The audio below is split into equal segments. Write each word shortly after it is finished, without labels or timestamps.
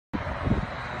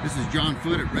This is John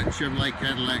Foote at Chevrolet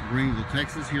Cadillac, Greenville,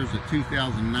 Texas. Here's a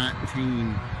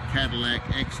 2019 Cadillac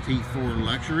XT4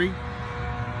 Luxury.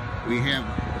 We have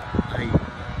a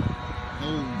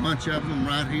whole bunch of them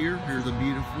right here. Here's a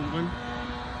beautiful one.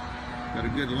 Got a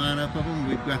good lineup of them.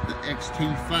 We've got the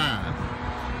XT5.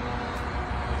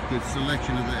 Good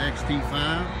selection of the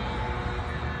XT5.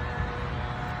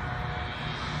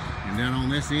 And down on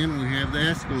this end we have the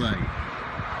Escalade.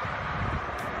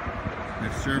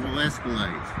 There's several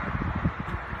Escalades.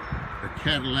 The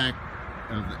Cadillac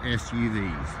of the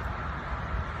SUVs.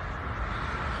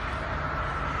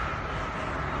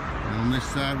 And on this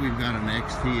side we've got an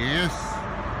XTS,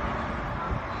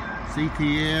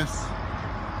 CTS,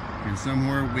 and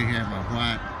somewhere we have a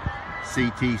white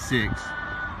CT6.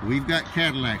 We've got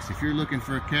Cadillacs. If you're looking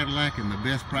for a Cadillac and the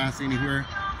best price anywhere,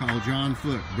 call John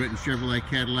Foote, Britton Chevrolet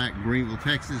Cadillac, Greenville,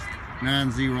 Texas,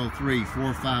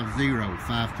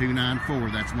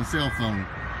 903-450-5294. That's my cell phone.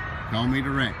 Call me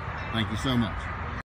direct. Thank you so much.